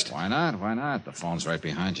you arrested. Why not? Why not? The phone's right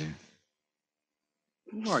behind you.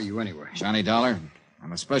 Who are you, anyway? Johnny Dollar.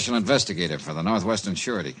 I'm a special investigator for the Northwestern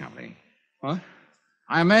Surety Company. What?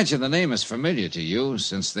 I imagine the name is familiar to you,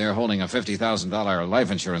 since they're holding a $50,000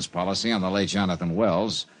 life insurance policy on the late Jonathan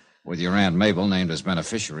Wells, with your Aunt Mabel named as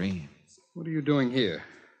beneficiary. What are you doing here?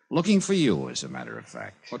 Looking for you, as a matter of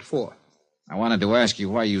fact. What for? I wanted to ask you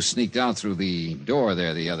why you sneaked out through the door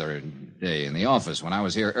there the other day in the office when I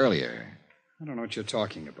was here earlier. I don't know what you're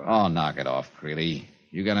talking about. Oh, knock it off, Creeley.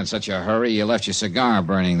 You got in such a hurry, you left your cigar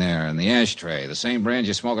burning there in the ashtray, the same brand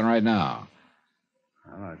you're smoking right now.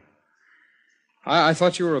 I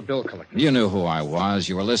thought you were a bill collector. You knew who I was.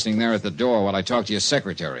 You were listening there at the door while I talked to your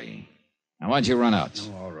secretary. Now, why'd you run out?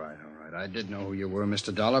 Oh, all right. I did know who you were,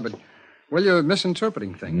 Mr. Dollar, but, well, you're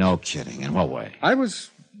misinterpreting things. No kidding. In what way? I was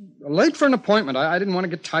late for an appointment. I didn't want to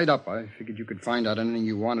get tied up. I figured you could find out anything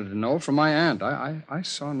you wanted to know from my aunt. I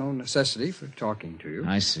saw no necessity for talking to you.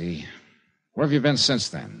 I see. Where have you been since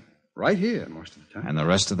then? Right here, most of the time. And the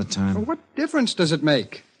rest of the time? Well, what difference does it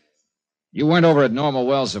make? You weren't over at Norma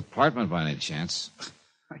Wells' apartment by any chance?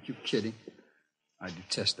 Are you kidding? I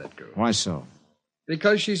detest that girl. Why so?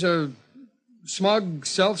 Because she's a smug,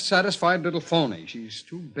 self-satisfied little phony. She's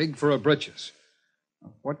too big for her britches.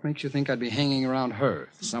 What makes you think I'd be hanging around her?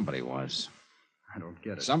 Somebody was. I don't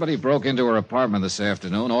get it. Somebody broke into her apartment this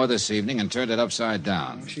afternoon or this evening and turned it upside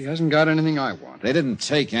down. She hasn't got anything I want. They didn't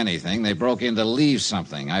take anything. They broke in to leave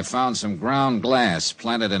something. I found some ground glass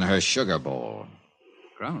planted in her sugar bowl.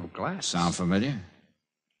 Ground glass? Sound familiar?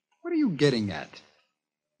 What are you getting at?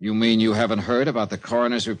 You mean you haven't heard about the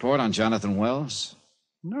coroner's report on Jonathan Wells?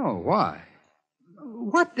 No, why?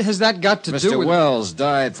 What has that got to do with... Mr. Wells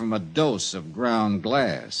died from a dose of ground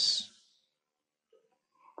glass.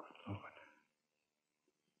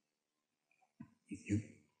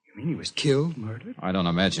 You mean he was killed, murdered? I don't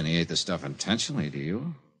imagine he ate the stuff intentionally, do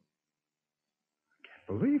you? I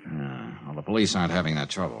can't believe it. Yeah, well, the police aren't having that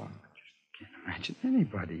trouble. I can't imagine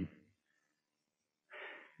anybody.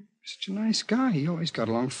 Such a nice guy. He always got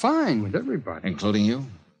along fine with everybody. Including you?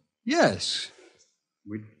 Yes.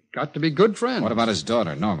 We'd got to be good friends. What about his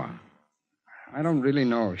daughter, Norma? I don't really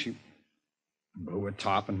know. She blew her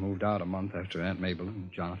top and moved out a month after Aunt Mabel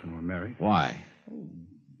and Jonathan were married. Why?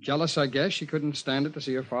 Jealous, I guess. She couldn't stand it to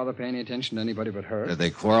see her father pay any attention to anybody but her. Did they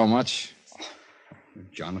quarrel much?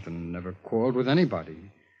 Jonathan never quarreled with anybody.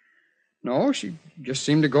 No, she just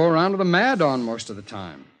seemed to go around with a mad on most of the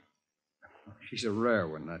time. She's a rare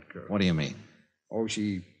one, that girl. What do you mean? Oh,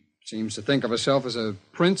 she seems to think of herself as a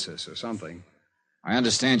princess or something. I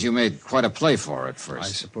understand you made quite a play for her at first.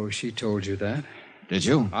 I suppose she told you that. Did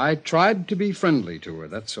you? I tried to be friendly to her,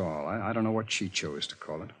 that's all. I don't know what she chose to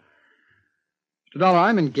call it. Mr. Dollar,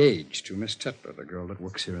 I'm engaged to Miss Tetler, the girl that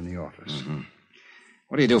works here in the office. Mm-hmm.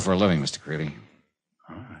 What do you do for a living, Mr. Creeley?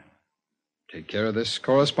 All right. Take care of this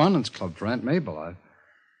correspondence club for Aunt Mabel. I've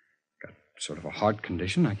got sort of a heart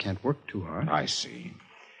condition. I can't work too hard. I see.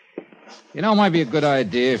 You know, it might be a good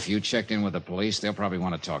idea if you checked in with the police. They'll probably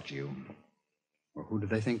want to talk to you. Well, who do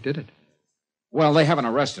they think did it? Well, they haven't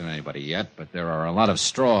arrested anybody yet, but there are a lot of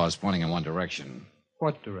straws pointing in one direction.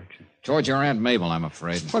 What direction? Toward your Aunt Mabel, I'm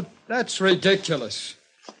afraid. But that's ridiculous.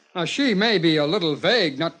 Now, she may be a little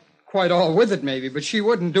vague, not quite all with it, maybe, but she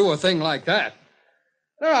wouldn't do a thing like that.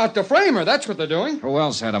 They're out to frame her, that's what they're doing. Who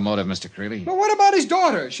else had a motive, Mr. Creeley? But what about his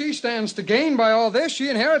daughter? She stands to gain by all this. She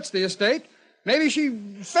inherits the estate. Maybe she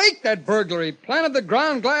faked that burglary, planted the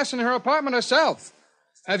ground glass in her apartment herself.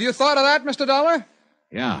 Have you thought of that, Mr. Dollar?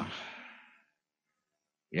 Yeah.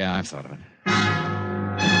 Yeah, I've thought of it.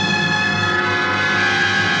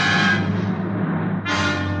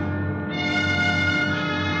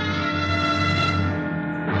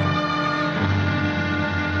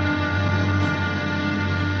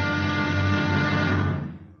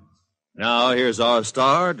 Now, here's our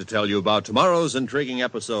star to tell you about tomorrow's intriguing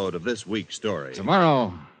episode of this week's story.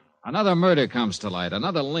 Tomorrow, Another murder comes to light,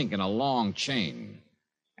 another link in a long chain.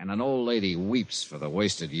 And an old lady weeps for the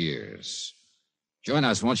wasted years. Join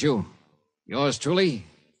us, won't you? Yours truly,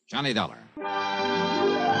 Johnny Dollar.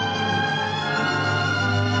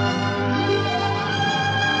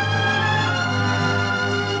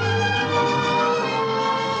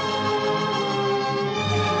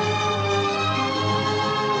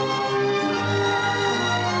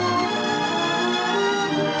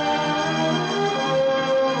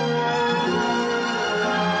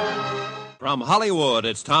 From Hollywood,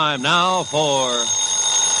 it's time now for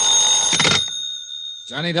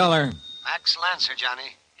Johnny Dollar. Max Lancer,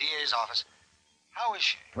 Johnny. DA's office. How is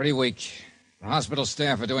she? Pretty weak. The hospital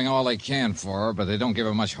staff are doing all they can for her, but they don't give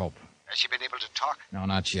her much hope. Has she been able to talk? No,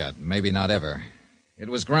 not yet. Maybe not ever. It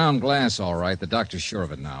was ground glass, all right. The doctor's sure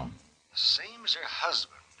of it now. The same as her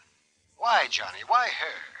husband. Why, Johnny? Why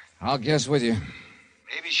her? I'll guess with you.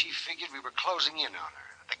 Maybe she figured we were closing in on her.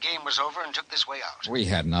 The game was over and took this way out. We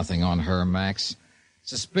had nothing on her, Max.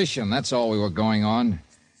 Suspicion, that's all we were going on.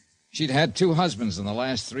 She'd had 2 husbands in the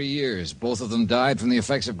last 3 years. Both of them died from the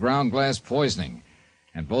effects of ground glass poisoning.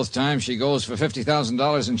 And both times she goes for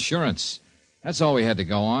 $50,000 insurance. That's all we had to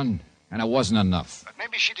go on, and it wasn't enough. But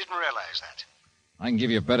maybe she didn't realize that. I can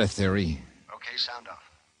give you a better theory. Okay, sound off.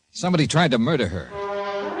 Somebody tried to murder her.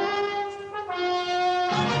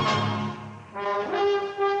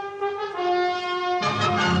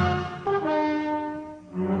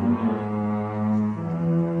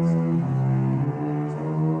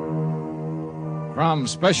 From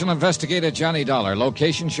Special Investigator Johnny Dollar,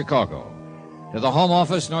 location Chicago, to the Home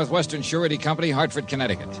Office, Northwestern Surety Company, Hartford,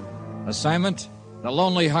 Connecticut. Assignment, The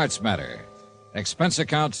Lonely Hearts Matter. Expense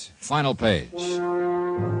account, final page.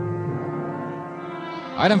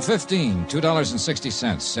 Item 15,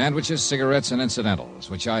 $2.60, sandwiches, cigarettes, and incidentals,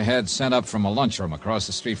 which I had sent up from a lunchroom across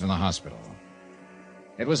the street from the hospital.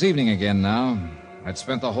 It was evening again now. I'd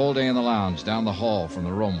spent the whole day in the lounge down the hall from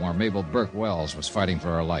the room where Mabel Burke Wells was fighting for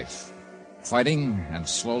her life. Fighting and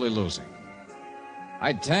slowly losing.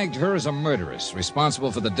 I'd tagged her as a murderess,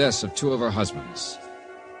 responsible for the deaths of 2 of her husbands.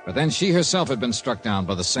 But then she herself had been struck down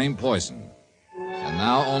by the same poison. And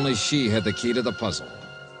now only she had the key to the puzzle.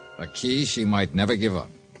 A key she might never give up.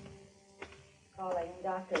 Calling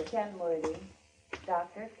Dr. Kenworthy.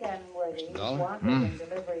 Dr. Kenworthy. Dollar? Wanted in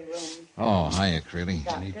delivery room. Oh, hiya,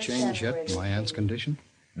 Creeley. Any change yet in my aunt's condition?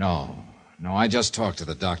 No, I just talked to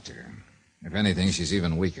the doctor. If anything, she's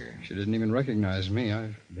even weaker. She didn't even recognize me.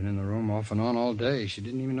 I've been in the room off and on all day. She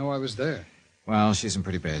didn't even know I was there. Well, she's in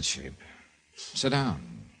pretty bad shape. Sit down.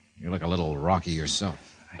 You look a little rocky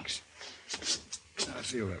yourself. Thanks. I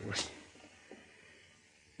feel that way.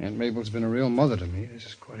 Aunt Mabel's been a real mother to me. This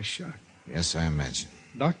is quite a shock. Yes, I imagine.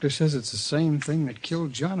 Doctor says it's the same thing that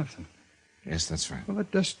killed Jonathan. Yes, that's right. Well,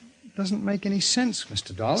 that just doesn't make any sense,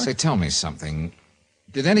 Mr. Dollar. Say, tell me something.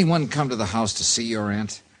 Did anyone come to the house to see your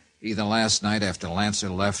aunt? Either last night after Lancer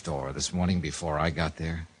left or this morning before I got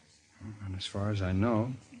there? And as far as I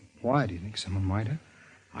know, why do you think someone might have?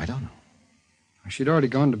 I don't know. She'd already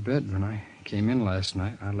gone to bed when I came in last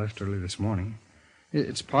night. I left early this morning.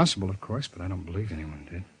 It's possible, of course, but I don't believe anyone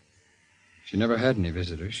did. She never had any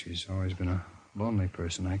visitors. She's always been a lonely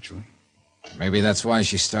person, actually. Maybe that's why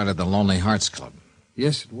she started the Lonely Hearts Club.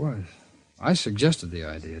 Yes, it was. I suggested the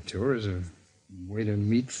idea to her as a way to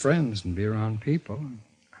meet friends and be around people.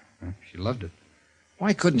 She loved it.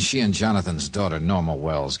 Why couldn't she and Jonathan's daughter, Norma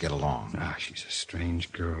Wells, get along? She's a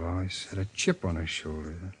strange girl. Always had a chip on her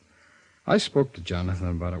shoulder. I spoke to Jonathan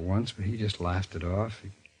about it once, but he just laughed it off.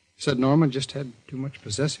 He said Norma just had too much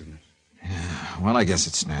possessiveness. Yeah, well, I guess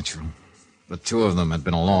it's natural. The 2 of them had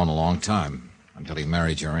been alone a long time, until he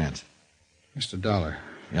married your aunt. Mr. Dollar.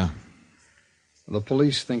 Yeah? The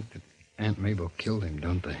police think that Aunt Mabel killed him,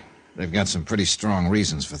 don't they? They've got some pretty strong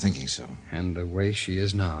reasons for thinking so. And the way she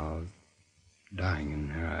is now, dying,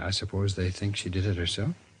 and I suppose they think she did it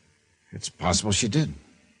herself? It's possible she did.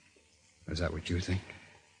 Is that what you think?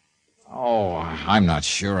 Oh, I'm not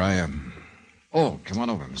sure. I am. Oh, come on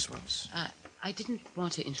over, Miss Wells. I didn't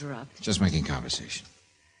want to interrupt. Just making conversation.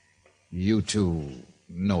 You 2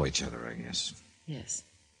 know each other, I guess. Yes.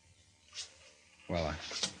 Well, I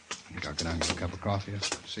think I'll get down and get a cup of coffee.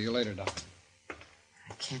 I'll see you later, Doc.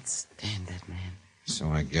 I can't stand that man. So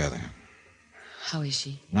I gather. How is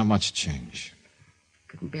she? Not much change.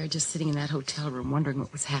 Couldn't bear just sitting in that hotel room wondering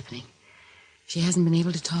what was happening. She hasn't been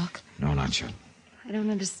able to talk? No, not yet. I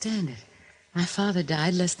don't understand it. My father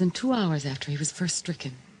died less than 2 hours after he was first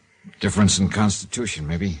stricken. Difference in constitution,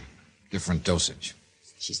 maybe. Different dosage.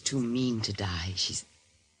 She's too mean to die.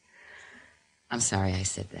 I'm sorry I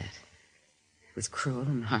said that. It was cruel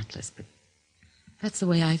and heartless, but that's the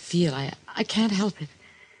way I feel. I can't help it.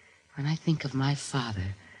 When I think of my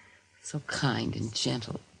father, so kind and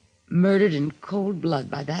gentle, murdered in cold blood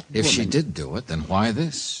by that woman... If she did do it, then why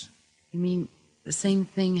this? You mean the same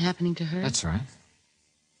thing happening to her? That's right.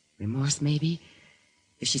 Remorse, maybe,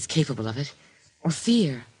 if she's capable of it. Or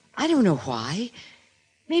fear. I don't know why.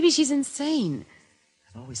 Maybe she's insane.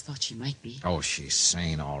 I've always thought she might be. Oh, she's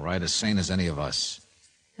sane, all right. As sane as any of us.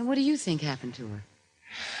 And what do you think happened to her?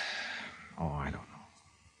 Oh, I don't know.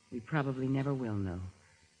 We probably never will know.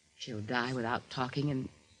 She'll die without talking, and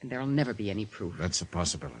there'll never be any proof. That's a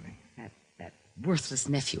possibility. That worthless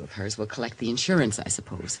nephew of hers will collect the insurance, I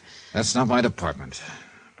suppose. That's not my department.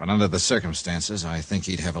 But under the circumstances, I think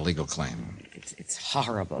he'd have a legal claim. It's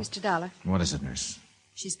horrible. Mr. Dollar, What is it, nurse?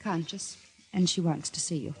 she's conscious, and she wants to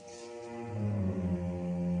see you.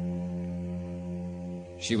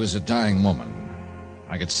 She was a dying woman.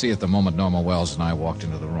 I could see it the moment Norma Wells and I walked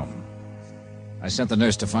into the room. I sent the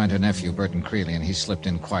nurse to find her nephew, Burton Creeley, and he slipped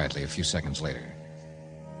in quietly a few seconds later.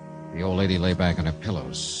 The old lady lay back on her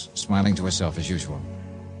pillows, smiling to herself as usual,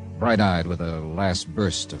 bright-eyed with a last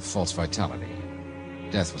burst of false vitality.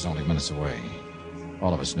 Death was only minutes away.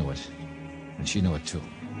 All of us knew it, and she knew it too.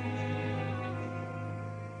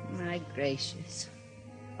 My gracious.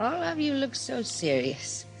 All of you look so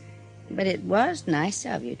serious. But it was nice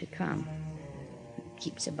of you to come. It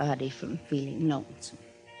keeps a body from feeling lonesome.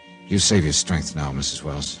 You save your strength now, Mrs.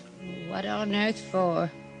 Wells. What on earth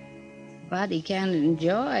for? Body can't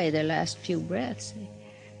enjoy their last few breaths.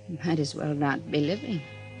 Might as well not be living.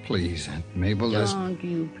 Please, Aunt Mabel, Don't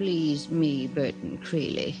you please me, Burton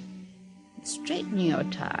Creeley. Straighten your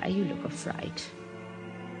tie. You look a fright.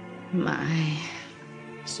 My,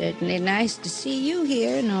 certainly nice to see you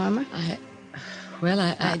here, Norma. I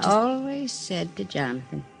just... always said to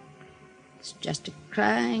Jonathan, it's just a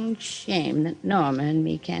crying shame that Norma and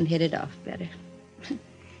me can't hit it off better.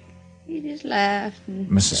 He just laughed and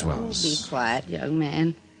Mrs. said, Wells. Be quiet, young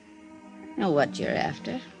man. I know what you're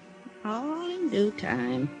after. All in due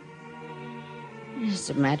time. As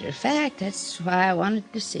a matter of fact, that's why I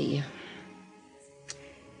wanted to see you.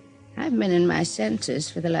 I've been in my senses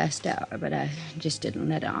for the last hour, but I just didn't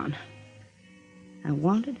let on. I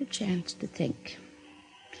wanted a chance to think.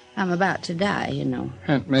 I'm about to die, you know.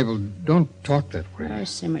 Aunt Mabel, don't talk that way. Oh,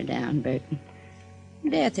 simmer down, Burton.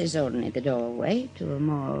 Death is only the doorway to a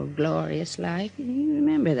more glorious life. You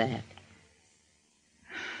remember that.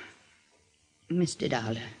 Mr.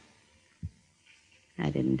 Dollar, I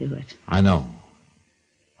didn't do it. I know.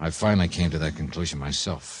 I finally came to that conclusion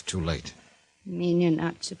myself, too late. You mean you're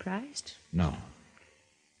not surprised? No.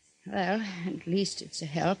 Well, at least it's a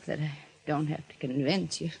help that I don't have to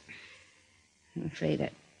convince you. I'm afraid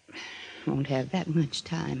I won't have that much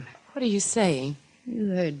time. What are you saying? You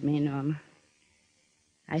heard me, Norma.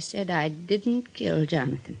 I said I didn't kill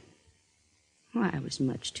Jonathan. Why, I was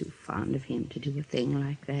much too fond of him to do a thing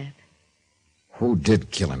like that. Who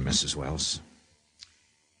did kill him, Mrs. Wells?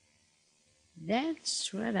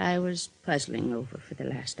 That's what I was puzzling over for the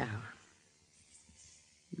last hour.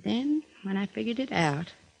 Then, when I figured it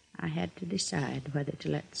out, I had to decide whether to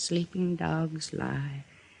let sleeping dogs lie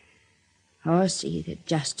or see that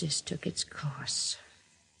justice took its course.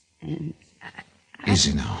 And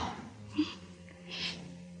Easy now.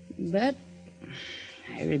 But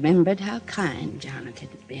I remembered how kind Jonathan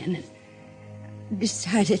had been and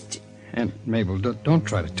decided to... Aunt Mabel, don't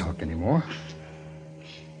try to talk anymore.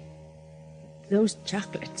 Those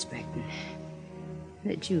chocolates, Burton,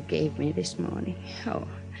 that you gave me this morning. Oh,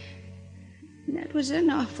 that was an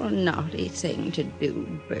awful naughty thing to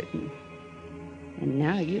do, Burton. And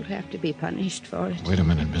now you'll have to be punished for it. Wait a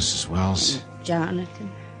minute, Mrs. Wells. And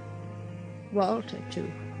Jonathan, Walter, too.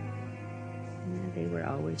 They were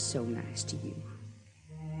always so nice to you.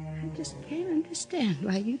 I just can't understand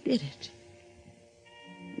why you did it.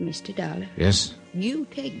 Mr. Dollar. Yes? You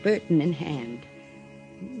take Burton in hand.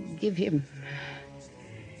 Give him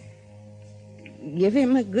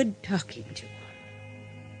a good talking to.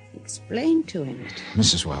 Explain to him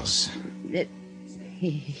Mrs. Wells. that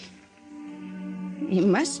he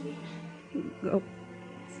mustn't go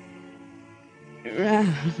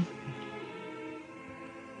around.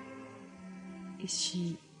 Is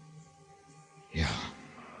she... Yeah.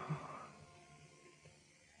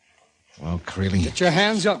 Well, Creeley... Get your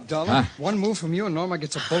hands up, Dollar. Huh? One move from you and Norma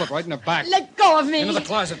gets a bullet right in the back. Let go of me! Into the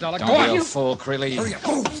closet, Dollar. Don't Go on. be a fool, Creeley. Hurry up.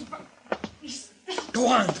 Move. Go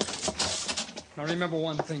on. Now, remember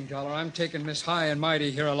one thing, Dollar. I'm taking Miss High and Mighty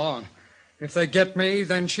here along. If they get me,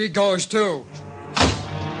 then she goes, too.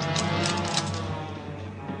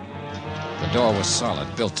 The door was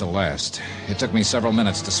solid, built to last. It took me several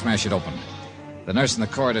minutes to smash it open. The nurse in the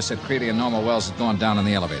corridor said Creeley and Norma Wells had gone down in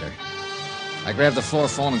the elevator. I grabbed the floor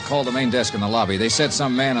phone and called the main desk in the lobby. They said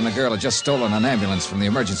some man and a girl had just stolen an ambulance from the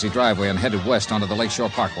emergency driveway and headed west onto the Lakeshore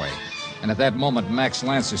Parkway. And at that moment, Max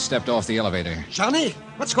Lancer stepped off the elevator. Johnny,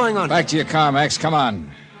 what's going on? Back to your car, Max. Come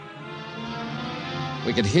on.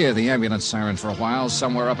 We could hear the ambulance siren for a while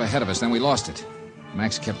somewhere up ahead of us, then we lost it.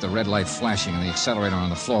 Max kept the red light flashing and the accelerator on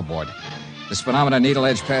the floorboard. The speedometer needle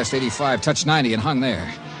edge past 85, touched 90, and hung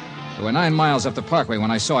there. We were 9 miles up the parkway when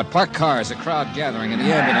I saw it. Parked cars, a crowd gathering, and the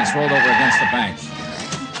ambulance rolled over against the bank.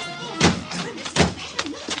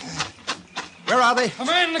 Where are they? A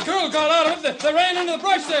man and a girl got out of it. They ran into the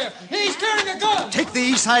brush there. He's carrying a gun. Take the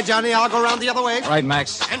east side, Johnny. I'll go around the other way. Right,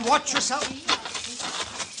 Max. And watch yourself.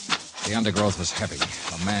 The undergrowth was heavy.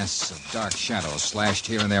 A mass of dark shadows slashed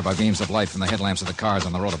here and there by beams of light from the headlamps of the cars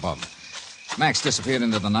on the road above. Max disappeared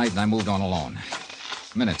into the night, and I moved on alone.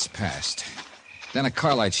 Minutes passed. Then a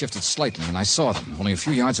car light shifted slightly, and I saw them, only a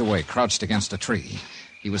few yards away, crouched against a tree.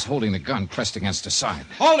 He was holding the gun pressed against his side.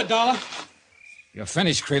 Hold it, Dollar. You're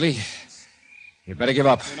finished, Creeley. You better give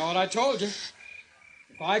up. You know what I told you.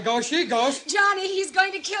 If I go, she goes. Johnny, he's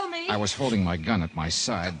going to kill me. I was holding my gun at my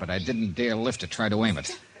side, but I didn't dare lift to try to aim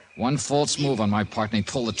it. One false move on my part, and he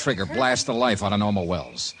pulled the trigger, blast the life out of Norma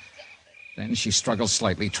Wells. Then she struggled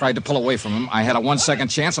slightly, tried to pull away from him. I had a 1-second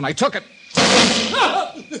chance, and I took it.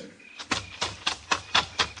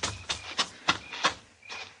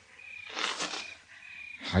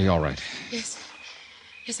 Are you all right? Yes,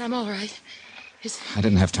 I'm all right. I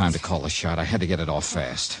didn't have time to call the shot. I had to get it off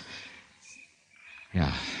fast.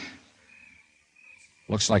 Yeah.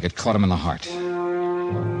 Looks like it caught him in the heart.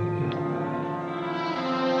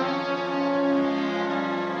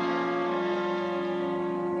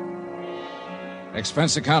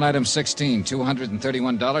 Expense account item 16,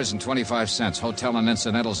 $231.25. Hotel and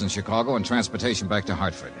incidentals in Chicago and transportation back to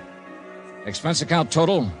Hartford. Expense account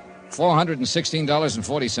total,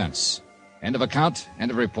 $416.40. End of account,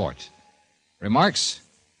 end of report. Remarks?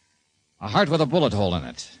 A heart with a bullet hole in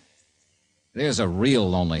it. There's a real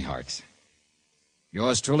lonely heart.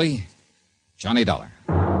 Yours truly, Johnny Dollar.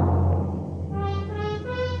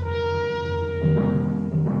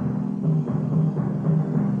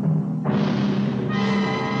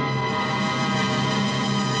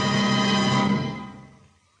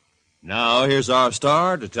 Now, here's our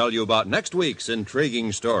star to tell you about next week's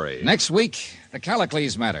intriguing story. Next week, the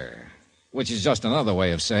Callicles matter, which is just another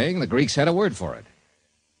way of saying the Greeks had a word for it.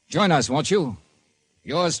 Join us, won't you?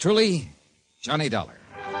 Yours truly, Johnny Dollar.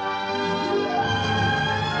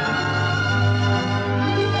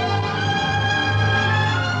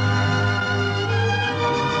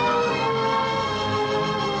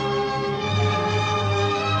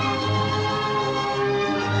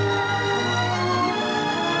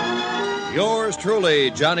 Yours truly,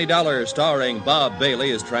 Johnny Dollar, starring Bob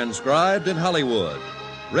Bailey, is transcribed in Hollywood.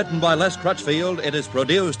 Written by Les Crutchfield, it is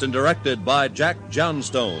produced and directed by Jack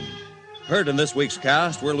Johnstone. Heard in this week's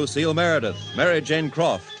cast were Lucille Meredith, Mary Jane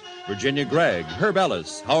Croft, Virginia Gregg, Herb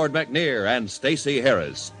Ellis, Howard McNear, and Stacey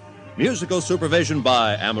Harris. Musical supervision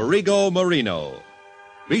by Amerigo Marino.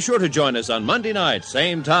 Be sure to join us on Monday night,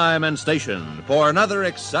 same time and station, for another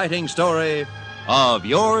exciting story of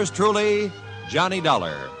yours truly, Johnny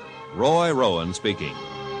Dollar. Roy Rowan speaking.